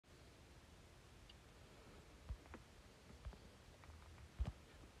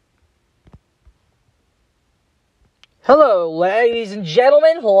Hello, ladies and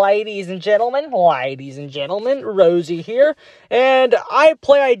gentlemen, Rosie here, and I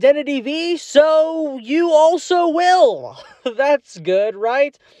play Identity V, so you also will. That's good,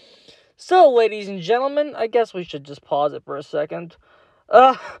 right? So, ladies and gentlemen, I guess we should just pause it for a second.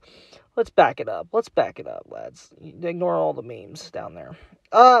 Let's back it up, lads. Ignore all the memes down there.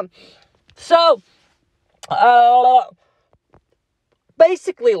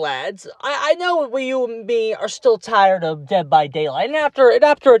 Basically, lads, I know you and me are still tired of Dead by Daylight, and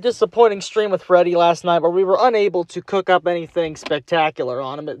after a disappointing stream with Freddy last night where we were unable to cook up anything spectacular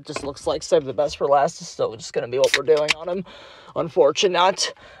on him, it just looks like save the best for last is still just going to be what we're doing on him.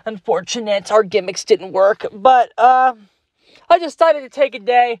 Unfortunate, our gimmicks didn't work, but, I decided to take a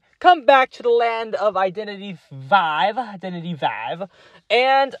day, come back to the land of Identity Vive,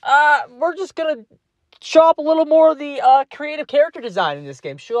 and, we're just gonna show up a little more of the creative character design in this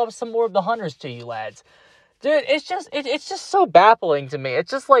game. Show off some more of the hunters to you lads. Dude, it's just so baffling to me.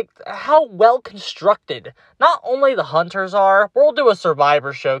 It's just like how well constructed not only the hunters are. We'll do a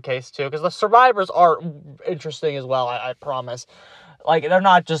survivor showcase too, because the survivors are interesting as well, I promise. Like, they're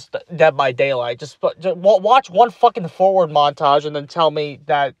not just Dead by Daylight. Just watch one fucking forward montage and then tell me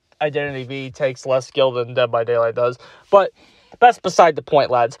that Identity V takes less skill than Dead by Daylight does. But that's beside the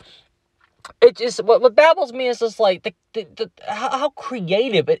point, lads. It just, what baffles me is just like how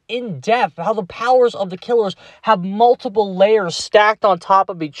creative and in-depth, how the powers of the killers have multiple layers stacked on top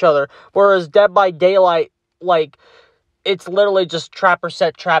of each other, whereas Dead by Daylight, like, it's literally just trapper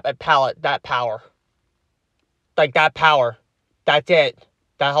set trap and pallet, that power. Like, that power. That's it.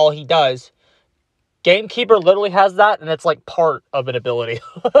 That's all he does. Gamekeeper literally has that, and it's like part of an ability.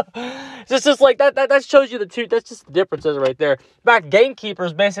 It's just like that shows you the two. That's just the differences right there. In fact, Gamekeeper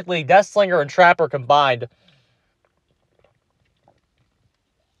is basically Deathslinger and Trapper combined.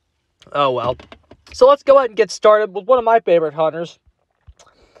 Oh well. So let's go ahead and get started with one of my favorite hunters.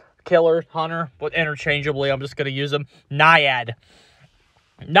 Killer, hunter, but interchangeably, I'm just gonna use them. Naiad.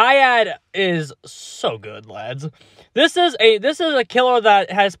 Naiad is so good, lads. This is a killer that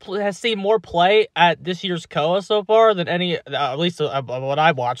has seen more play at this year's KOA so far than any, at least what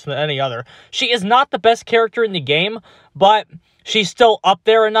I've watched, than any other. She is not the best character in the game, but she's still up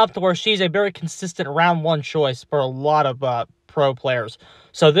there enough to where she's a very consistent round one choice for a lot of pro players.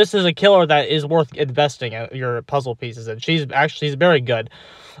 So this is a killer that is worth investing your puzzle pieces in. She's very good.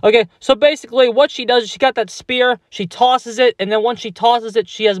 Okay, so basically what she does is she got that spear, she tosses it, and then once she tosses it,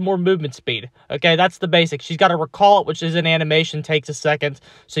 she has more movement speed. Okay, that's the basic. She's got to recall it, which is an animation, takes a second,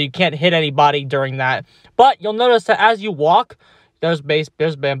 so you can't hit anybody during that. But you'll notice that as you walk, there's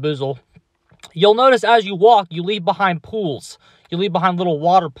Bamboozle. You'll notice as you walk, you leave behind pools. You leave behind little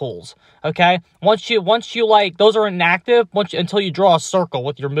water pools, okay? Once you like, those are inactive until you draw a circle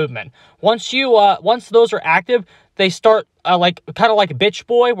with your movement. Once those are active, they start kind of like Bitch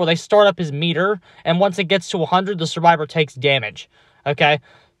Boy, where they start up his meter, and once it gets to 100, the survivor takes damage, okay?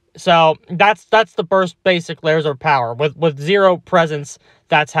 So that's the first basic layers of power. With zero presence,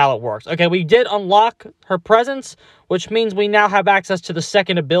 that's how it works. Okay, we did unlock her presence, which means we now have access to the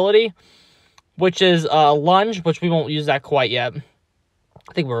second ability, which is lunge, which we won't use that quite yet.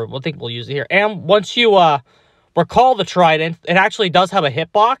 I think we'll use it here. And once you recall the trident, it actually does have a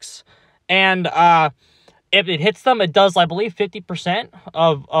hitbox, and if it hits them, it does, I believe, 50%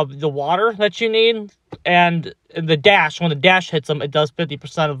 of the water that you need. And the dash, when the dash hits them, it does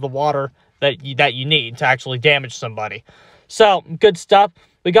 50% of the water that you need to actually damage somebody. So good stuff.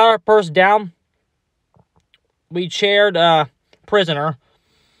 We got our first down. We chaired prisoner.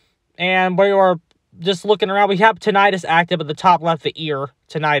 And we were just looking around. We have tinnitus active at the top left, the ear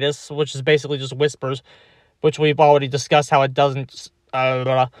tinnitus, which is basically just whispers, which we've already discussed how it doesn't,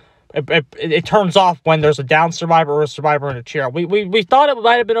 it turns off when there's a down survivor or a survivor in a chair. We thought it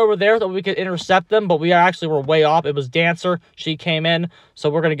might have been over there that we could intercept them, but we actually were way off. It was Dancer. She came in, so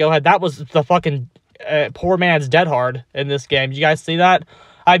we're going to go ahead. That was the fucking poor man's dead hard in this game. Did you guys see that?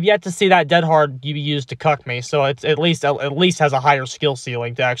 I've yet to see that dead hard you used to cuck me, so it's at least has a higher skill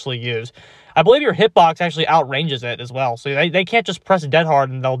ceiling to actually use. I believe your hitbox actually outranges it as well, so they can't just press dead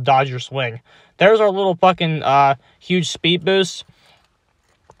hard and they'll dodge your swing. There's our little fucking huge speed boost.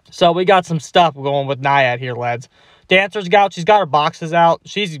 So we got some stuff going with Naiad here, lads. Dancer's out. She's got her boxes out.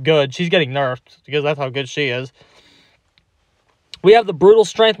 She's good. She's getting nerfed because that's how good she is. We have the Brutal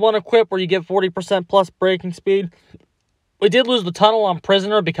Strength one equipped where you get 40% plus breaking speed. We did lose the tunnel on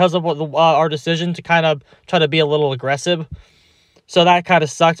Prisoner because of our decision to kind of try to be a little aggressive. So that kind of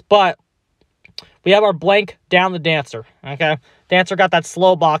sucks. But we have our blank down the Dancer. Okay? Dancer got that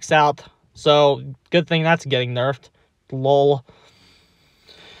slow box out. So good thing that's getting nerfed. Lol.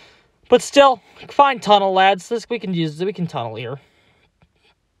 But still, fine tunnel, lads. We can tunnel here.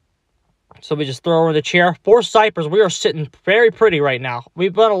 So we just throw her in the chair. 4 Cypers. We are sitting very pretty right now.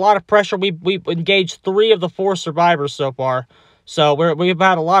 We've got a lot of pressure. We've engaged 3 of the 4 survivors so far. So we've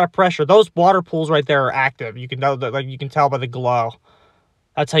had a lot of pressure. Those water pools right there are active. You can know that, like, you can tell by the glow.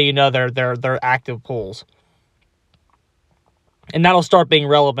 That's how you know they're active pools. And that'll start being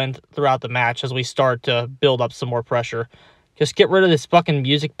relevant throughout the match as we start to build up some more pressure. Just get rid of this fucking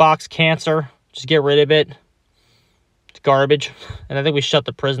music box cancer. Just get rid of it. It's garbage. And I think we shut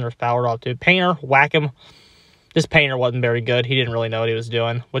the prisoner's power off, too. Painter, whack him. This painter wasn't very good. He didn't really know what he was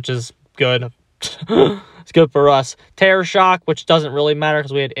doing, which is good. It's good for us. Terror shock, which doesn't really matter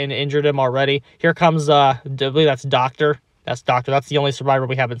because we had injured him already. Here comes, I believe that's Doctor. That's Doctor. That's the only survivor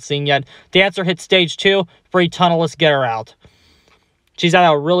we haven't seen yet. Dancer hit stage 2. Free tunnel. Let's get her out. She's at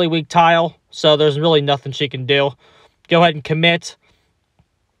a really weak tile, so there's really nothing she can do. Go ahead and commit.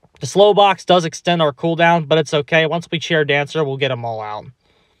 The slow box does extend our cooldown, but it's okay. Once we chair Dancer, we'll get them all out.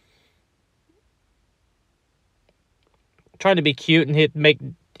 Trying to be cute and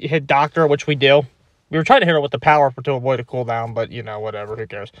hit Doctor, which we do. We were trying to hit her with the power to avoid a cooldown, but, you know, whatever. Who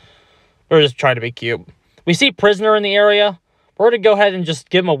cares? We're just trying to be cute. We see Prisoner in the area. We're going to go ahead and just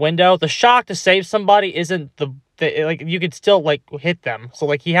give him a window. The shock to save somebody isn't like, you could still, like, hit them. So,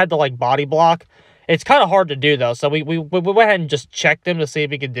 like, he had to, like, body block. It's kind of hard to do, though. So we went ahead and just checked him to see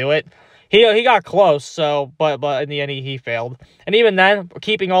if he could do it. He got close, so but in the end he failed. And even then,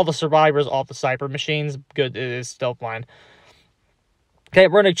 keeping all the survivors off the Cypher machines, good, is still fine. Okay,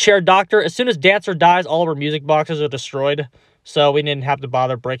 we're going to chair Doctor. As soon as Dancer dies, all of our music boxes are destroyed. So we didn't have to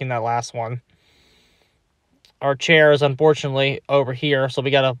bother breaking that last one. Our chair is unfortunately over here, so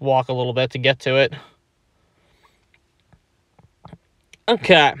we got to walk a little bit to get to it.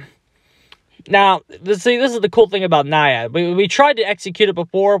 Okay. Now, see, this is the cool thing about Naiad. We tried to execute it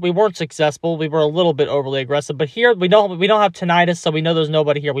before. We weren't successful. We were a little bit overly aggressive. But here, we don't have tinnitus, so we know there's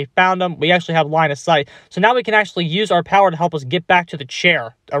nobody here. We found them. We actually have line of sight. So now we can actually use our power to help us get back to the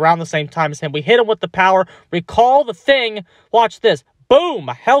chair around the same time as him. We hit him with the power. Recall the thing. Watch this. Boom!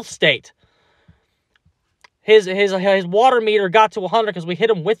 Health state. His water meter got to 100 because we hit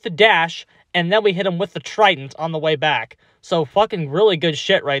him with the dash, and then we hit him with the trident on the way back. So fucking really good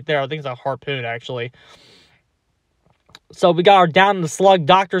shit right there. I think it's a harpoon, actually. So we got our down in the slug.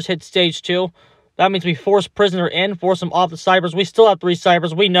 Doctors hit stage 2. That means we force Prisoner in, force him off the Cypers. We still have 3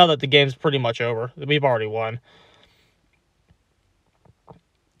 Cypers. We know that the game's pretty much over. We've already won.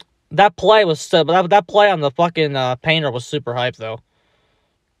 That play was that play on the fucking painter was super hype, though.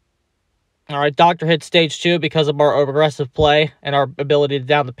 Alright, Doctor hit stage 2 because of our aggressive play and our ability to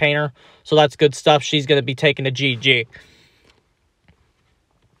down the painter. So that's good stuff. She's going to be taking a GG.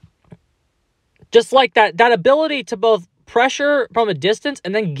 Just like that ability to both pressure from a distance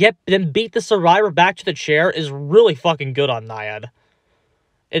and then beat the survivor back to the chair is really fucking good on Naiad.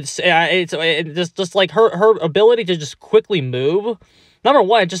 It's just like her ability to just quickly move. Number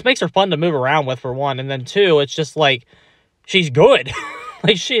 1, it just makes her fun to move around with, for 1. And then 2, it's just like, she's good.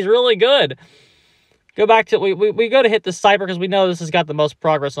 Like, she's really good. Go back to, we go to hit the Cypher because we know this has got the most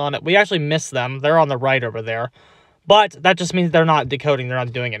progress on it. We actually miss them. They're on the right over there. But that just means they're not decoding. They're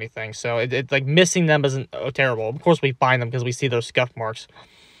not doing anything. So it's like missing them isn't terrible. Of course, we find them because we see those scuff marks.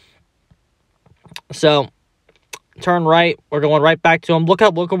 So turn right. We're going right back to them. Look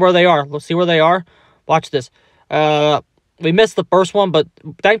at where they are. Let's see where they are. Watch this. We missed the first one, but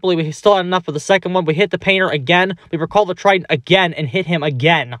thankfully we still had enough for the second one. We hit the painter again. We recall the trident again and hit him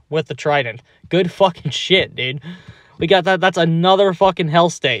again with the trident. Good fucking shit, dude. We got that. That's another fucking hell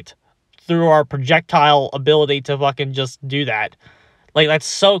state through our projectile ability to fucking just do that. Like, that's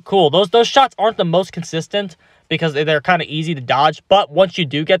so cool. Those shots aren't the most consistent because they're kind of easy to dodge, but once you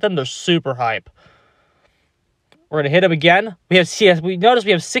do get them, they're super hype. We're gonna hit him again. We notice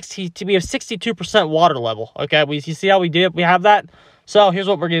we have 62% water level. Okay, you see how we did? We have that. So here's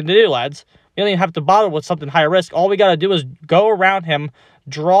what we're gonna do, lads. We don't even have to bother with something high risk. All we gotta do is go around him,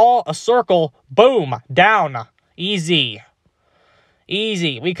 draw a circle, boom, down, easy.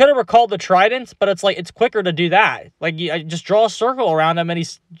 Easy. We could have recalled the trident, but it's like, it's quicker to do that. Like, you just draw a circle around him and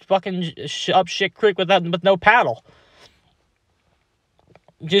he's fucking up shit creek with no paddle.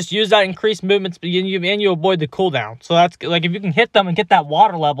 Just use that increased movement speed and you avoid the cooldown. So that's, like, if you can hit them and get that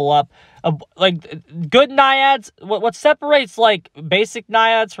water level up, like, good Naiads, what separates, like, basic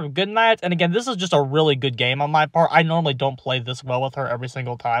Naiads from good Naiads, and again, this is just a really good game on my part. I normally don't play this well with her every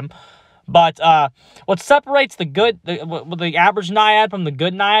single time. But what separates the average Naiad from the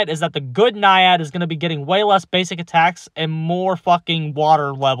good Naiad is that the good Naiad is going to be getting way less basic attacks and more fucking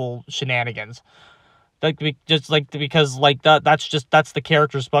water level shenanigans. Because that's the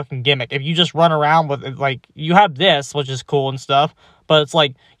character's fucking gimmick. If you just run around with it, like, you have this, which is cool and stuff, but it's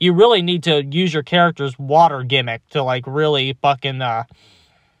like, you really need to use your character's water gimmick to, like, really fucking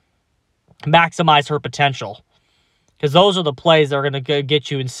maximize her potential. Because those are the plays that are going to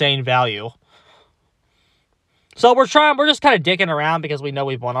get you insane value. So we're just kind of dicking around because we know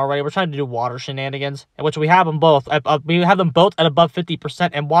we've won already. We're trying to do water shenanigans, in which we have them both. We have them both at above 50%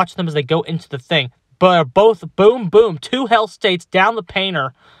 and watch them as they go into the thing. But both, boom, boom, 2 hell states down the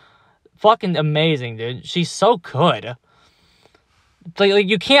painter. Fucking amazing, dude. She's so good. Like,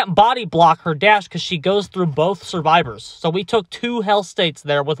 you can't body block her dash because she goes through both survivors. So we took 2 hell states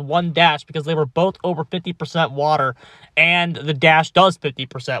there with 1 dash because they were both over 50% water, and the dash does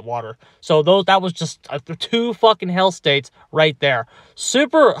 50% water. So that was just 2 fucking hell states right there.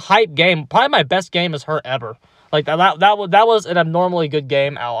 Super hype game. Probably my best game as her ever. Like, that was an abnormally good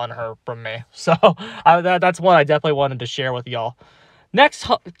game out on her from me. So that's one I definitely wanted to share with y'all.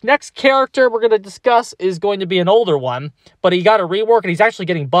 Next character we're going to discuss is going to be an older one, but he got a rework, and he's actually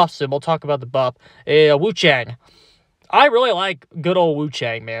getting buffed soon. We'll talk about the buff. Wu Chang. I really like good old Wu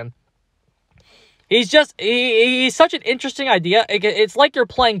Chang, man. He's such an interesting idea. It's like you're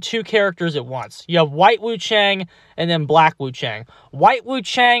playing 2 characters at once. You have White Wu Chang and then Black Wu Chang. White Wu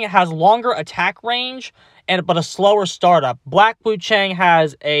Chang has longer attack range, but a slower startup. Black Wu Chang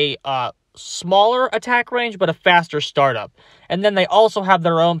has a smaller attack range, but a faster startup. And then they also have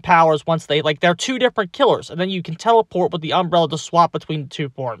their own powers once they're 2 different killers. And then you can teleport with the umbrella to swap between the 2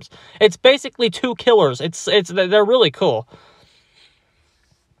 forms. It's basically 2 killers. They're really cool.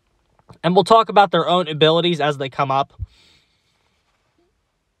 And we'll talk about their own abilities as they come up.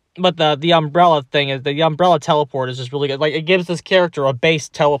 But the umbrella thing is, the umbrella teleport is just really good. Like, it gives this character a base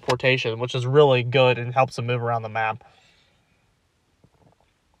teleportation, which is really good and helps him move around the map.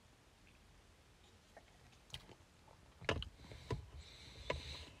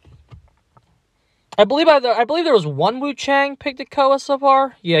 I believe there was 1 Wu Chang picked at Koa so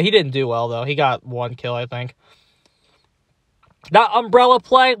far. Yeah, he didn't do well, though. He got 1 kill, I think. That umbrella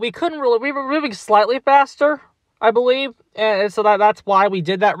play, we were moving slightly faster, I believe. And so that's why we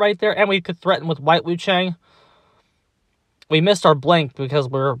did that right there. And we could threaten with White Wu Chang. We missed our blink because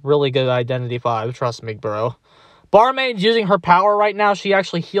we're really good at Identity 5. Trust me, bro. Barmaid's using her power right now. She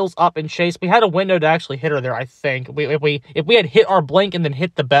actually heals up and chase. We had a window to actually hit her there, I think. If we had hit our blink and then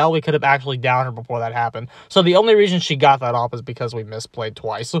hit the bell, we could have actually downed her before that happened. So the only reason she got that off is because we misplayed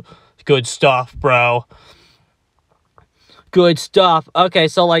twice. Good stuff, bro. Good stuff. Okay,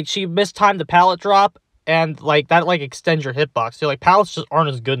 so, like, she mistimed the pallet drop, and, like, that, like, extends your hitbox. So, like, pallets just aren't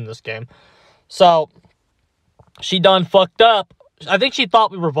as good in this game. So, she done fucked up. I think she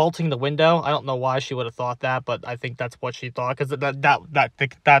thought we were vaulting the window. I don't know why she would have thought that, but I think that's what she thought, because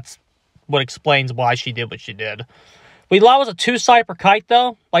that's what explains why she did what she did. We allow us a 2-cypher kite,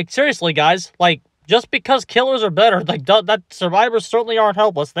 though. Like, seriously, guys, like, just because killers are better, like, that survivors certainly aren't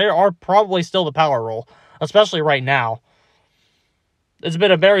helpless. They are probably still the power role, especially right now. It's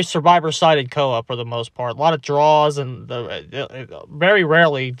been a very survivor-sided co-op for the most part. A lot of draws, and very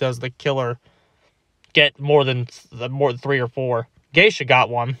rarely does the killer get more than 3 or 4. Geisha got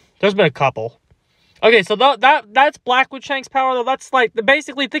 1. There's been a couple. Okay, so that's Black Wu Chang's power, though. That's like,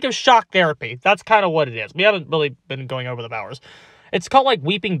 basically, think of shock therapy. That's kind of what it is. We haven't really been going over the powers. It's called, like,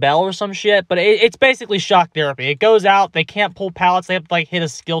 Weeping Bell or some shit, but it's basically shock therapy. It goes out, they can't pull pallets, they have to, like, hit a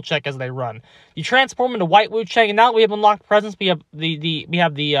skill check as they run. You transform into White Wu Chang, and now that we have unlocked presence, we have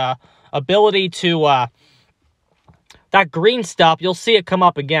the ability to, that green stuff, you'll see it come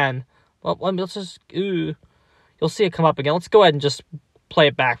up again. Well, let's just, you'll see it come up again. Let's go ahead and just play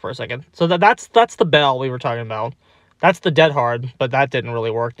it back for a second. So that's the bell we were talking about. That's the dead hard, but that didn't really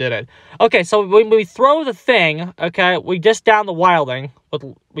work, did it? Okay, so when we throw the thing, okay, we just down the wilding.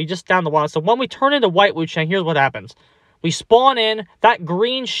 So when we turn into White Wu Chang, here's what happens. We spawn in, that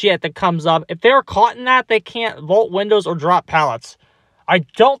green shit that comes up. If they're caught in that, they can't vault windows or drop pallets. I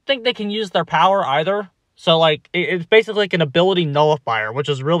don't think they can use their power either. So, like, it's basically like an ability nullifier, which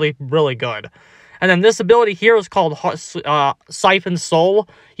is really, really good. And then this ability here is called Siphon Soul.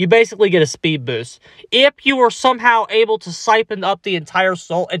 You basically get a speed boost. If you are somehow able to siphon up the entire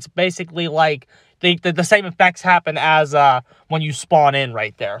soul, it's basically like the same effects happen as when you spawn in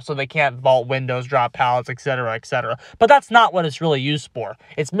right there. So they can't vault windows, drop pallets, etc., etc. But that's not what it's really used for.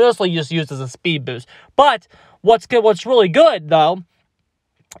 It's mostly just used as a speed boost. But what's really good, though,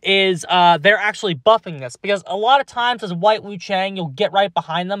 is they're actually buffing this, because a lot of times as White Wu Chang, you'll get right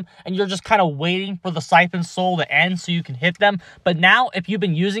behind them and you're just kind of waiting for the Siphon Soul to end so you can hit them. But now, if you've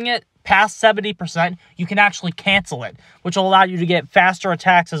been using it past 70%, you can actually cancel it, which will allow you to get faster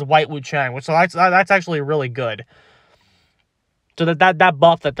attacks as White Wu Chang, which that's actually really good. So that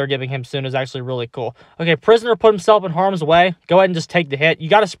buff that they're giving him soon is actually really cool. Okay, Prisoner put himself in harm's way. Go ahead and just take the hit. You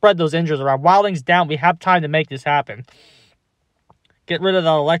got to spread those injuries around. Wildling's down. We have time to make this happen. Get rid of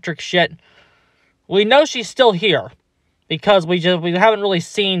the electric shit. We know she's still here because we haven't really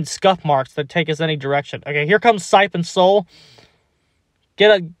scuff marks that take us any direction. Okay, here comes Siphon Soul.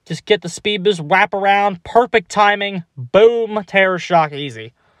 Just get the speed boost, wrap around, perfect timing, boom, Terror Shock,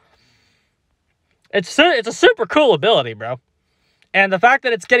 easy. It's a super cool ability, bro. And the fact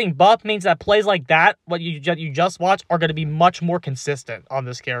that it's getting buffed means that plays like that, what you just watched, are going to be much more consistent on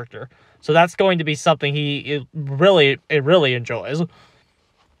this character. So that's going to be something he really enjoys.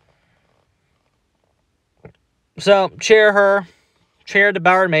 So, cheer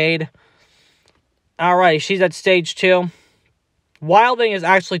Devoured Maid. Alright, she's at stage 2. Wilding is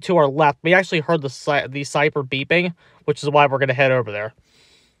actually to our left. We actually heard the Cypher beeping, which is why we're going to head over there.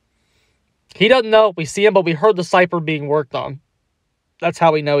 He doesn't know if we see him, but we heard the Cypher being worked on. That's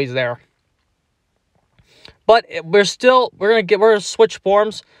how we know he's there. But we're gonna switch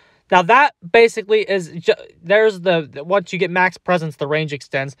forms. Now that basically is once you get max presence, the range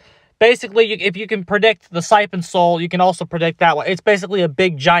extends. Basically, if you can predict the Siphon Soul, you can also predict that one. It's basically a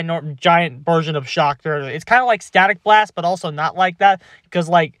big giant version of Shock. It's kind of like Static Blast, but also not like that because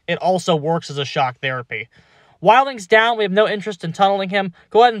like it also works as a shock therapy. Wildling's down. We have no interest in tunneling him.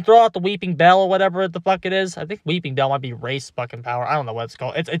 Go ahead and throw out the Weeping Bell or whatever the fuck it is. I think Weeping Bell might be race fucking power. I don't know what it's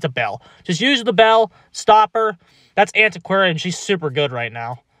called. It's a bell. Just use the bell. Stop her. That's Antiquarian. She's super good right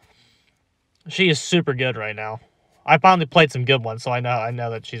now. She is super good right now. I finally played some good ones, so I know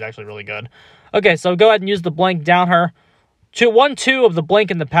that she's actually really good. Okay, so go ahead and use the blink down her. 1-2 of the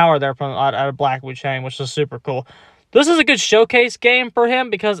blink and the power there from out of Black Wu Chang, which is super cool. This is a good showcase game for him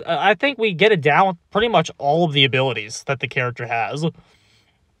because I think we get it down with pretty much all of the abilities that the character has.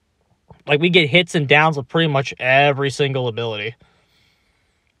 Like, we get hits and downs with pretty much every single ability.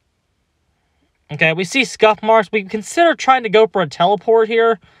 Okay, we see scuff marks. We consider trying to go for a teleport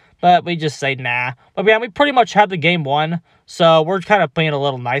here, but we just say nah. But yeah, we pretty much have the game won, so we're kind of being a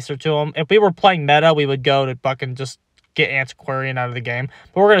little nicer to him. If we were playing meta, we would go to fucking just get Antiquarian out of the game.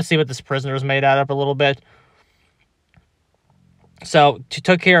 But we're going to see what this prisoner is made out of a little bit. So,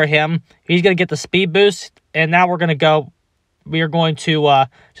 took care of him. He's going to get the speed boost. And now we are going to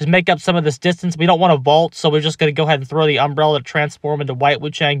just make up some of this distance. We don't want to vault, so we're just going to go ahead and throw the umbrella to transform into White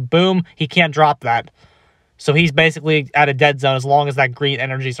Wu Chang. Boom. He can't drop that. So he's basically at a dead zone as long as that green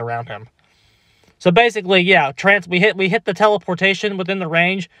energy's around him. So basically, yeah, we hit the teleportation within the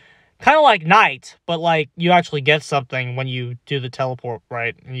range. Kind of like Knight, but like you actually get something when you do the teleport,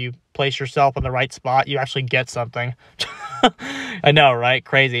 right? And you place yourself in the right spot, you actually get something. I know, right?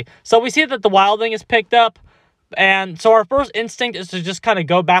 Crazy. So we see that the Wildling is picked up. And so our first instinct is to just kind of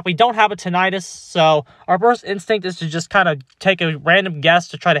go back. We don't have a tinnitus, so our first instinct is to just kind of take a random guess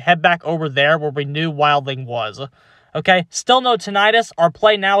to try to head back over there where we knew Wildling was. Okay? Still no tinnitus. Our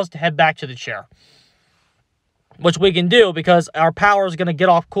play now is to head back to the chair. Which we can do because our power is going to get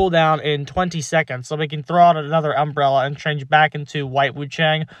off cooldown in 20 seconds. So we can throw out another umbrella and change back into White Wu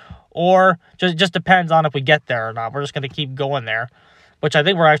Chang. Or just depends on if we get there or not. We're just going to keep going there. Which I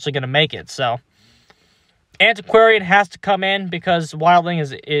think we're actually going to make it. So Antiquarian has to come in because Wildling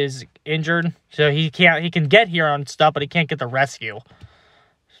is injured. So he can get here on stuff, but he can't get the rescue.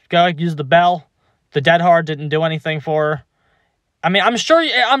 Go use the bell. The Dead Hard didn't do anything for her. I mean, I'm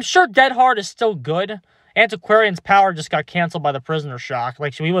sure Dead Hard is still good. Antiquarian's power just got canceled by the prisoner shock.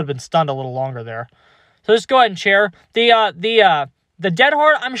 Like, we would have been stunned a little longer there. So just go ahead and chair. The Dead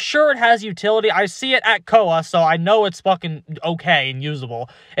Hard, I'm sure it has utility. I see it at Koa, so I know it's fucking okay and usable.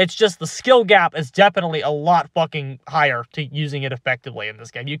 It's just the skill gap is definitely a lot fucking higher to using it effectively in this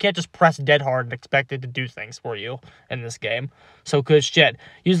game. You can't just press Dead Hard and expect it to do things for you in this game. So good shit.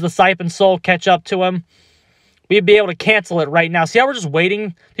 Use the Siphon Soul, catch up to him. We'd be able to cancel it right now. See how we're just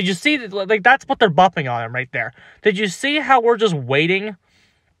waiting? Did you see that? Like, that's what they're buffing on him right there. Did you see how we're just waiting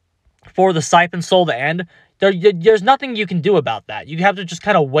for the Siphon Soul to end? There's nothing you can do about that. You have to just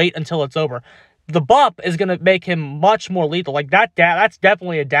kind of wait until it's over. The buff is going to make him much more lethal. Like, that's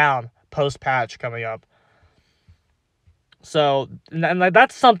definitely a down post-patch coming up. So, and like,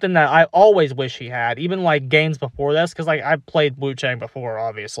 that's something that I always wish he had, even like games before this, because like I played Wu Chang before,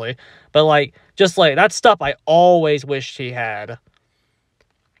 obviously, but like just like that stuff I always wished he had.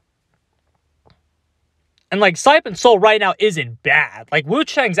 And like Siphon Soul right now isn't bad. Like Wu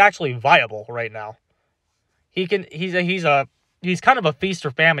Chang's actually viable right now. He's kind of a feast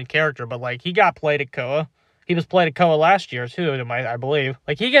or famine character, but like he got played at Koa. He was played at Koa last year, too, I believe.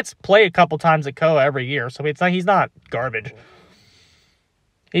 Like, he gets played a couple times at Koa every year, so it's like he's not garbage.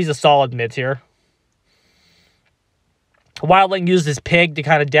 He's a solid mid-tier. Wildling used his pig to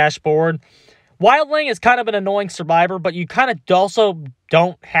kind of dash forward. Wildling is kind of an annoying survivor, but you kind of also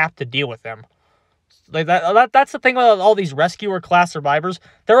don't have to deal with him. Like that's the thing with all these rescuer class survivors.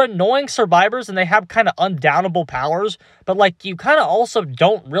 They're annoying survivors and they have kind of undownable powers, but like you kind of also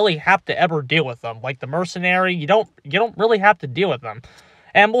don't really have to ever deal with them. Like the mercenary, you don't really have to deal with them.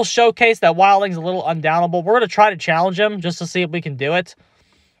 And we'll showcase that Wildling's a little undownable. We're gonna try to challenge him just to see if we can do it.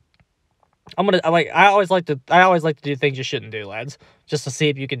 I always like to do things you shouldn't do, lads, just to see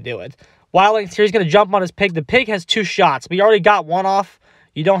if you can do it. Wildling's here. He's gonna jump on his pig. The pig has 2 shots. We already got one off.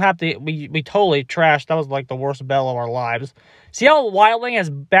 You don't have to, we totally trashed. That was like the worst bell of our lives. See how Wildling has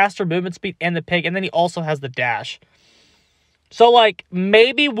faster movement speed and the pig, and then he also has the dash. So, like,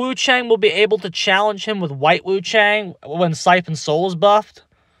 maybe Wu Chang will be able to challenge him with White Wu Chang when Siphon Soul is buffed.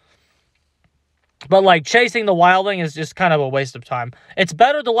 But, like, chasing the Wildling is just kind of a waste of time. It's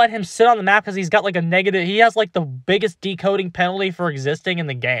better to let him sit on the map because he's got, like, he has, like, the biggest decoding penalty for existing in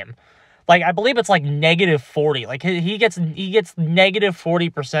the game. Like, I believe it's like -40. Like, he gets negative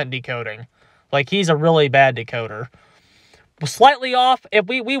 40% decoding. Like, he's a really bad decoder. Slightly off. If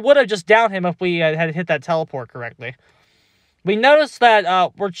we would have just downed him if we had hit that teleport correctly. We noticed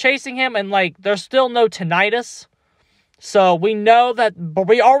that we're chasing him and, like, there's still no tinnitus. So, we know that, but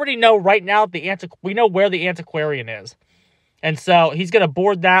we already know right now we know where the antiquarian is. And so, he's going to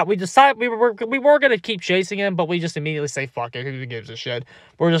board that. We decided we were going to keep chasing him, but we just immediately say, fuck it, who gives a shit?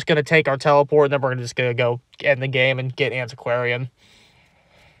 We're just going to take our teleport, and then we're just going to go end the game and get Antiquarian.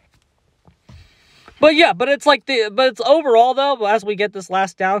 But yeah, but it's overall, though, as we get this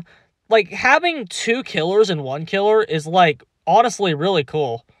last down, like, having 2 killers and 1 killer is, like, honestly really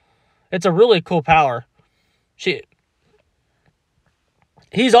cool. It's a really cool power.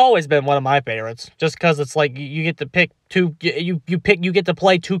 He's always been one of my favorites, just because it's like you get to pick you get to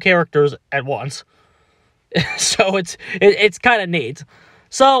play 2 characters at once. So it's kind of neat.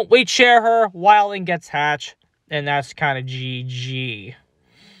 So we chair her, Wildling gets hatch, and that's kind of GG.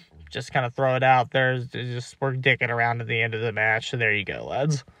 Just kind of throw it out there. We're dicking around at the end of the match. So there you go,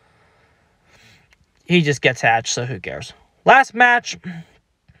 lads. He just gets hatched, so who cares? Last match.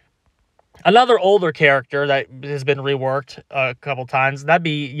 Another older character that has been reworked a couple times, that'd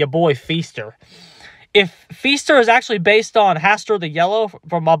be your boy Feaster. If Feaster is actually based on Hastur the Yellow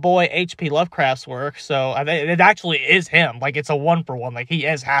from my boy H.P. Lovecraft's work, so it actually is him. Like, it's a 1-for-1. Like, he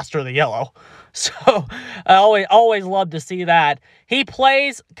is Hastur the Yellow. So, I always love to see that. He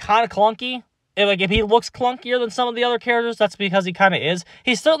plays kind of clunky. Like, if he looks clunkier than some of the other characters, that's because he kind of is.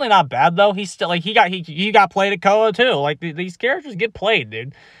 He's certainly not bad, though. He's still, like, he got played at Koa, too. Like, these characters get played,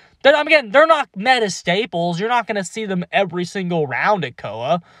 dude. Again, they're not meta staples. You're not going to see them every single round at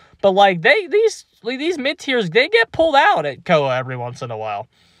Koa. But, like, these mid-tiers, they get pulled out at Koa every once in a while.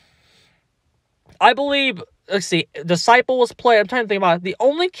 I believe, let's see, Disciple was played. I'm trying to think about it. The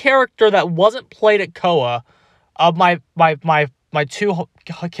only character that wasn't played at Koa of my 2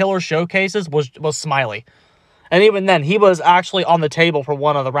 killer showcases was Smiley. And even then, he was actually on the table for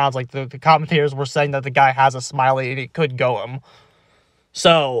one of the rounds. Like, the commentators were saying that the guy has a Smiley and he could go him.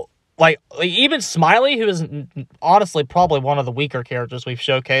 So, like, even Smiley, who is honestly probably one of the weaker characters we've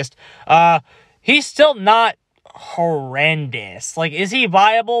showcased, he's still not horrendous. Like, is he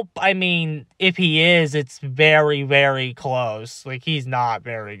viable? I mean, if he is, it's very, very close. Like, he's not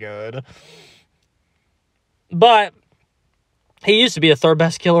very good. But he used to be the 3rd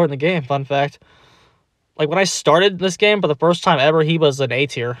best killer in the game, fun fact. Like, when I started this game for the first time ever, he was an A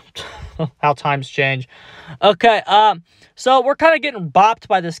tier. How times change. Okay, so we're kind of getting bopped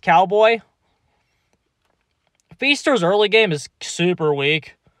by this cowboy. Feaster's early game is super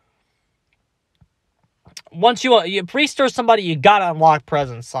weak. Once Feaster's somebody, you gotta unlock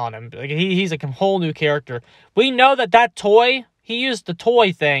presence on him. Like, he's a whole new character. We know that toy, he used the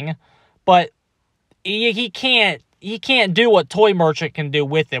toy thing, but he can't do what Toy Merchant can do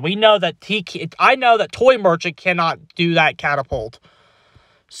with it. We know that I know that Toy Merchant cannot do that catapult.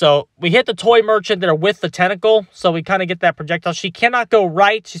 So, we hit the Toy Merchant there with the tentacle, so we kind of get that projectile. She cannot go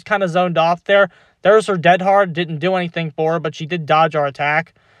right. She's kind of zoned off there. There's her Dead Hard. Didn't do anything for her, but she did dodge our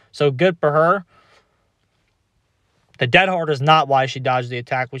attack. So, good for her. The Dead Hard is not why she dodged the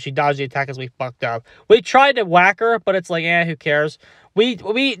attack. When she dodged the attack is we fucked up. We tried to whack her, but it's like, who cares?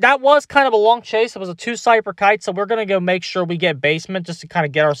 That was kind of a long chase. It was a 2-cyper kite, so we're going to go make sure we get basement just to kind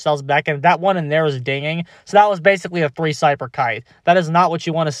of get ourselves back in. That one in there is dinging, so that was basically a 3-cyper kite. That is not what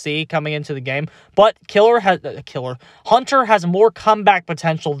you want to see coming into the game, but Hunter has more comeback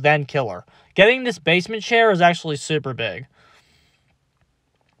potential than Killer. Getting this basement share is actually super big.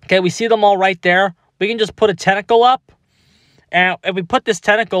 Okay, we see them all right there. We can just put a tentacle up, and if we put this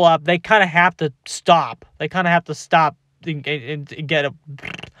tentacle up, they kind of have to stop. They kind of have to stop and get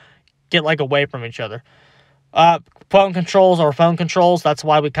like away from each other. Phone controls. That's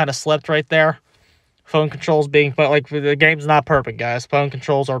why we kind of slipped right there. Phone controls being, but like the game's not perfect, guys. Phone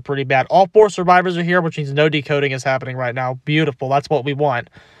controls are pretty bad. All 4 survivors are here, which means no decoding is happening right now. Beautiful. That's what we want.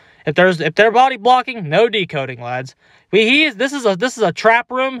 If they're body blocking, no decoding, lads. This is a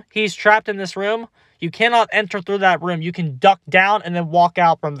trap room. He's trapped in this room. You cannot enter through that room. You can duck down and then walk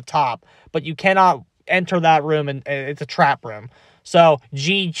out from the top, but you cannot enter that room, and it's a trap room. So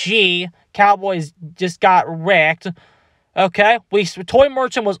GG, Cowboys just got wrecked. Okay, Toy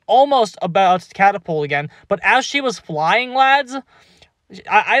Merchant was almost about to catapult again, but as she was flying, lads,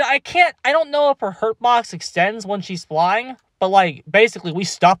 I don't know if her hurt box extends when she's flying, but like basically we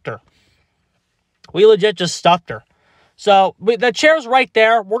stuffed her. We legit just stuffed her. So the chair's right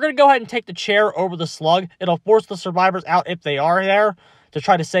there. We're gonna go ahead and take the chair over the slug. It'll force the survivors out if they are there, to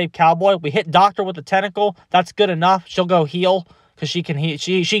try to save Cowboy. We hit Doctor with the tentacle. That's good enough. She'll go heal, because she can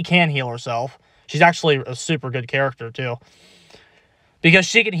heal herself. She's actually a super good character, too. Because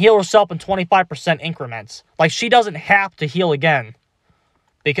she can heal herself in 25% increments. Like, she doesn't have to heal again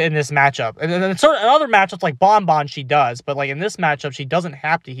in this matchup. And in other matchups, like Bonbon, she does. But, like, in this matchup, she doesn't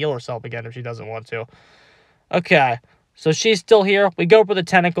have to heal herself again if she doesn't want to. Okay. So she's still here. We go for the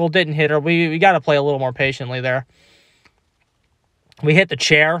tentacle. Didn't hit her. We got to play a little more patiently there. We hit the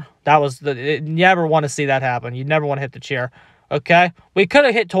chair. You never want to see that happen. You never want to hit the chair. Okay? We could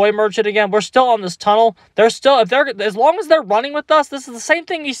have hit Toy Merchant again. We're still on this tunnel. As long as they're running with us, this is the same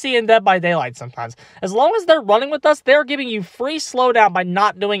thing you see in Dead by Daylight sometimes. As long as they're running with us, they're giving you free slowdown by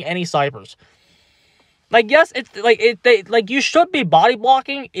not doing any ciphers. Like, yes, you should be body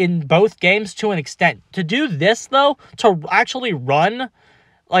blocking in both games to an extent. To do this, though, to actually run,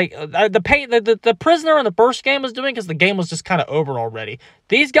 like, the prisoner in the first game was doing, because the game was just kind of over already.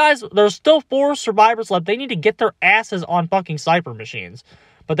 These guys, there's still 4 survivors left. They need to get their asses on fucking cipher machines,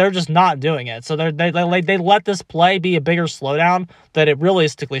 but they're just not doing it. So they let this play be a bigger slowdown than it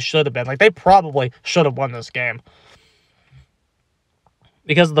realistically should have been. Like, they probably should have won this game,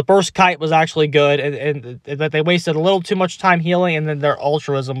 because the first kite was actually good, and that they wasted a little too much time healing, and then their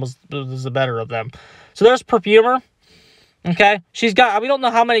altruism was the better of them. So there's Perfumer. Okay, we don't know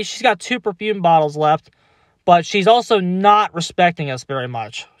how many, she's got 2 perfume bottles left, but she's also not respecting us very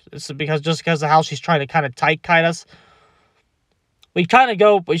much. It's because of how she's trying to kind of tight kite us. We kind of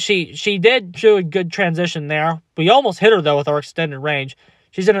go, she did do a good transition there. We almost hit her, though, with our extended range.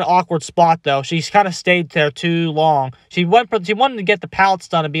 She's in an awkward spot, though. She's kind of stayed there too long. She wanted to get the pallets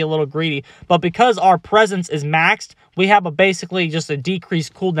done and be a little greedy, but because our presence is maxed, we have basically just a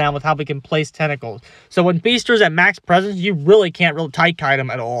decreased cooldown with how we can place tentacles. So when Feaster's at max presence, you really can't tight kite them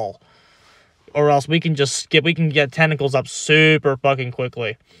at all. Or else we can just skip. We can get tentacles up super fucking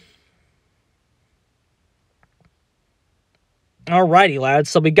quickly. Alrighty, lads.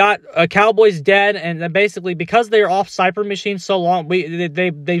 So we got Cowboys dead, and then basically because they're off cipher machines so long,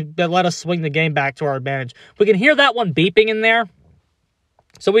 they let us swing the game back to our advantage. We can hear that one beeping in there,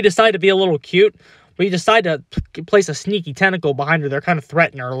 so we decide to be a little cute. We decide to place a sneaky tentacle behind her. They're kind of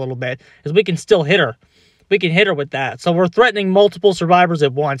threatening her a little bit, because we can still hit her. We can hit her with that. So we're threatening multiple survivors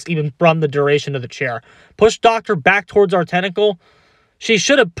at once, even from the duration of the chair. Push Doctor back towards our tentacle. She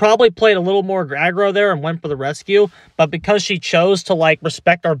should have probably played a little more aggro there and went for the rescue, but because she chose to, like,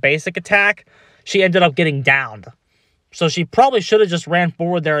 respect our basic attack, she ended up getting downed. So she probably should have just ran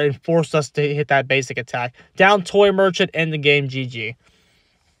forward there and forced us to hit that basic attack. Down Toy Merchant, end the game, GG.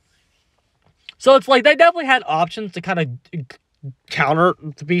 So it's like they definitely had options to kind of counter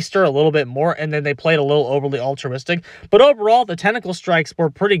the Beaster a little bit more, and then they played a little overly altruistic. But overall, the tentacle strikes were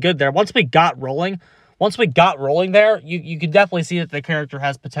pretty good there. Once we got rolling there, you could definitely see that the character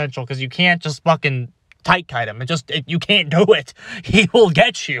has potential, because you can't just fucking tight kite him. You can't do it. He will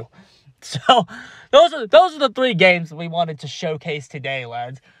get you. So those are the 3 games that we wanted to showcase today,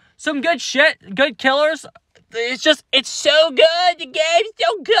 lads. Some good shit, good killers. It's so good. The game's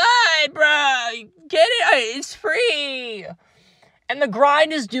so good, bro. Get it? It's free. And the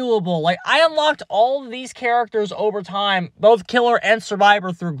grind is doable. Like, I unlocked all of these characters over time, both Killer and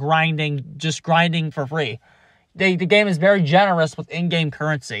Survivor, through just grinding for free. The game is very generous with in-game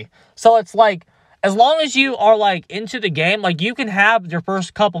currency. So it's like, as long as you are, like, into the game, like, you can have your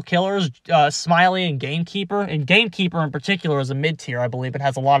first couple killers, Smiley and Gamekeeper. And Gamekeeper, in particular, is a mid-tier, I believe. It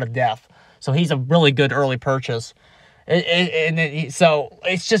has a lot of death. So he's a really good early purchase. So,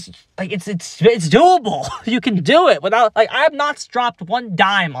 it's just, like, it's doable. You can do it without, like, I have not dropped one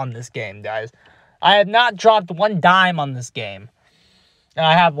dime on this game, guys. I have not dropped one dime on this game. And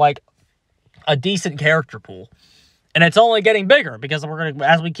I have, like, a decent character pool. And it's only getting bigger because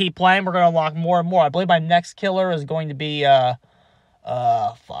as we keep playing, we're gonna unlock more and more. I believe my next killer is going to be who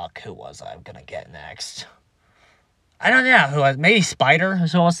was I gonna get next? I don't know maybe Spider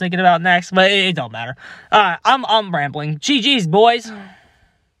is who I was thinking about next, but it don't matter. I'm rambling. GG's, boys.